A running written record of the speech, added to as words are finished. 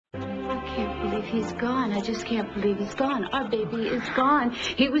believe he's gone. I just can't believe he's gone. Our baby is gone.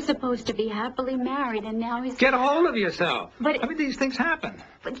 He was supposed to be happily married, and now he's... Get a hold of yourself. But... I mean, these things happen.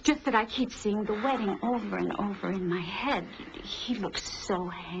 But just that I keep seeing the wedding over and over in my head. He looks so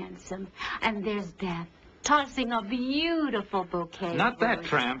handsome. And there's Death, tossing a beautiful bouquet. Not that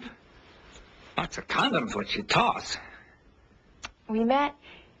tramp. Lots of condoms what you toss. We met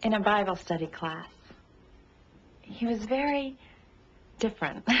in a Bible study class. He was very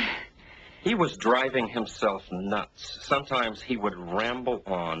different. He was driving himself nuts. Sometimes he would ramble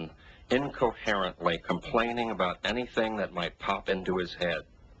on incoherently, complaining about anything that might pop into his head.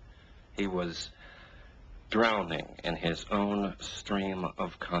 He was drowning in his own stream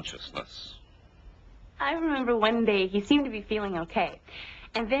of consciousness. I remember one day he seemed to be feeling okay.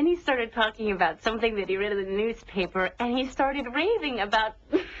 And then he started talking about something that he read in the newspaper, and he started raving about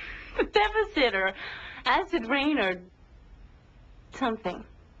the deficit or acid rain or something.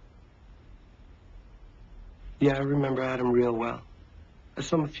 Yeah, I remember Adam real well. I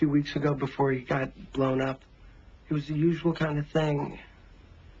saw him a few weeks ago before he got blown up. It was the usual kind of thing.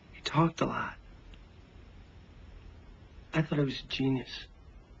 He talked a lot. I thought he was a genius.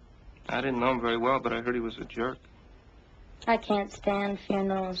 I didn't know him very well, but I heard he was a jerk. I can't stand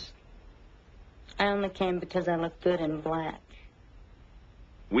funerals. I only came because I look good in black.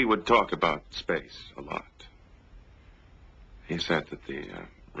 We would talk about space a lot. He said that the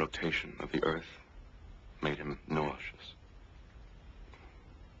rotation of the Earth made him nauseous.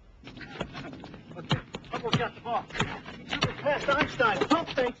 Okay, Hubble's got the ball. Super past Einstein. Pump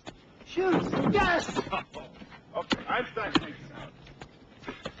fakes. Shoots. Yes! Okay, Einstein takes it out.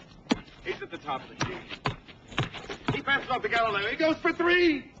 He's at the top of the key. He passes off to Galileo. He goes for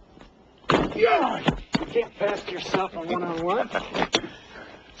three. Yeah! You can't pass to yourself on one-on-one.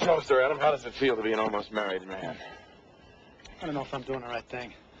 So, Sir Adam, how does it feel to be an almost married man? I don't know if I'm doing the right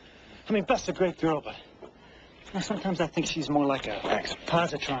thing. I mean, Beth's a great girl, but you know, sometimes I think she's more like a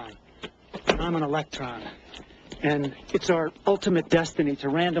positron. I'm an electron. And it's our ultimate destiny to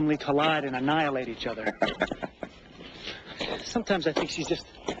randomly collide and annihilate each other. Sometimes I think she's just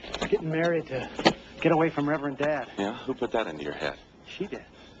getting married to get away from Reverend Dad. Yeah? Who put that into your head? She did.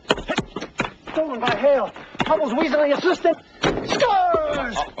 Stolen by Hale. Hubble's weaselly assistant.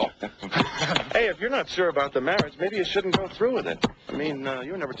 Scores! Hey, if you're not sure about the marriage, maybe you shouldn't go through with it. I mean,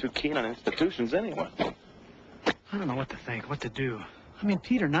 you were never too keen on institutions anyway. I don't know what to think, what to do. I mean,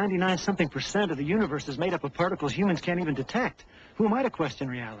 Peter, 99-something% of the universe is made up of particles humans can't even detect. Who am I to question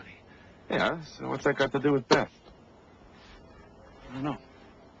reality? Yeah, so what's that got to do with Beth? I don't know.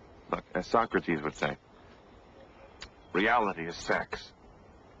 Look, as Socrates would say, reality is sex.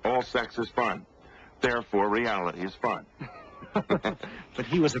 All sex is fun. Therefore, reality is fun. But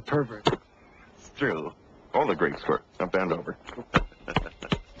he was a pervert. It's true. All the Greeks were. Now bend over.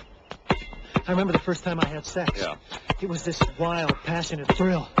 I remember the first time I had sex. Yeah. It was this wild, passionate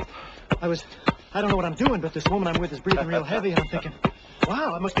thrill. I don't know what I'm doing, but this woman I'm with is breathing real heavy, and I'm thinking,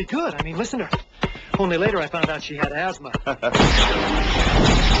 wow, that must be good. I mean, listen to her. Only later I found out she had asthma.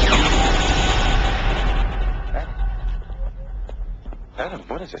 Adam,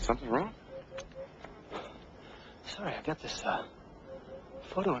 what is it? Something wrong? Sorry, I got this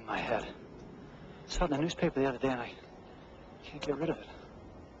photo in my head. I saw it in the newspaper the other day, and I can't get rid of it.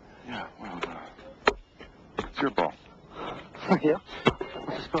 Yeah, well, it's your ball. Yeah?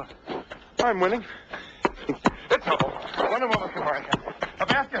 What's the score? I'm winning. It's Hubble. One moment, America. A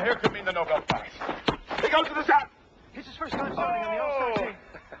basket here could mean the Nobel Prize. He goes to the shot. He's his first time starting on the All-Star team.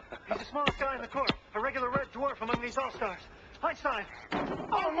 He's the smallest guy in the court, a regular red dwarf among these All-Stars. Einstein.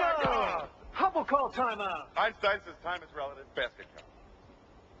 Oh, my God. Hubble called timeout. Einstein says time is relative. Basket count.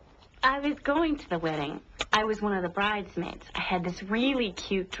 I was going to the wedding. I was one of the bridesmaids. I had this really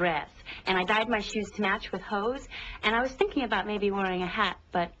cute dress, and I dyed my shoes to match with hose, and I was thinking about maybe wearing a hat,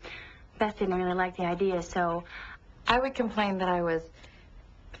 but Beth didn't really like the idea, so... I would complain that I was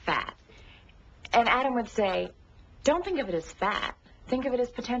fat. And Adam would say, don't think of it as fat. Think of it as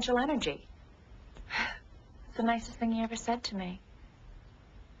potential energy. It's the nicest thing he ever said to me.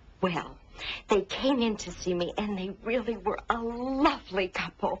 Well, they came in to see me, and they really were a lovely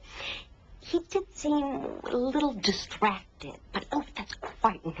couple. He did seem a little distracted, but, oh, that's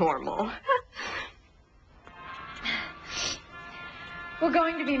quite normal. We're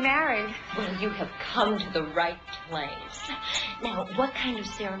going to be married. Well, you have come to the right place. Now, what kind of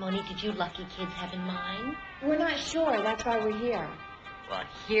ceremony did you lucky kids have in mind? We're not sure. That's why we're here. Well,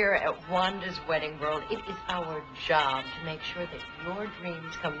 here at Wanda's Wedding World, it is our job to make sure that your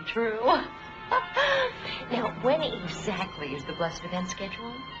dreams come true. Now, when exactly is the blessed event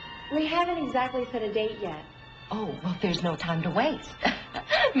scheduled? We haven't exactly set a date yet. Oh, well, there's no time to waste.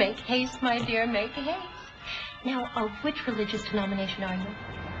 Make haste, my dear, make haste. Now, of which religious denomination are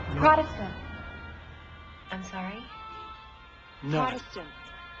you? Protestant. I'm sorry? No. Protestant.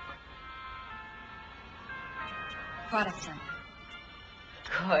 Protestant.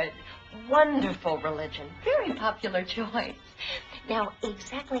 Good. Wonderful religion. Very popular choice. Now,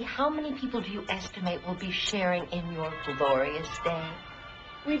 exactly how many people do you estimate will be sharing in your glorious day?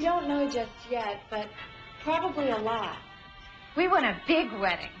 We don't know just yet, but probably a lot. We want a big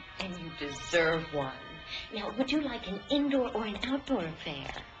wedding. And you deserve one. Now, would you like an indoor or an outdoor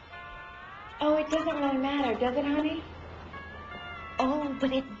affair? Oh, it doesn't really matter, does it, honey? Oh,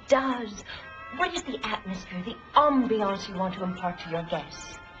 but it does. What is the atmosphere, the ambiance you want to impart to your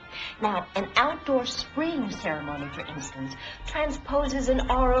guests? Now, an outdoor spring ceremony, for instance, transposes an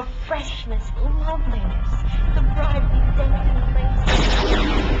aura of freshness, loveliness. The bride will be decked in lace.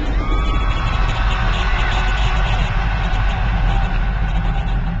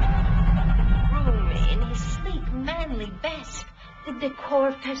 The groom in his sleek, manly best. The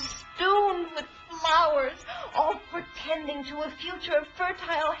decor festooned with flowers, all portending to a future of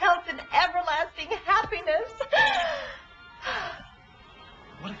fertile health and everlasting happiness.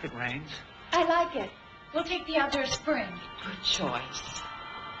 What if it rains? I like it. We'll take the outdoor spring. Good choice.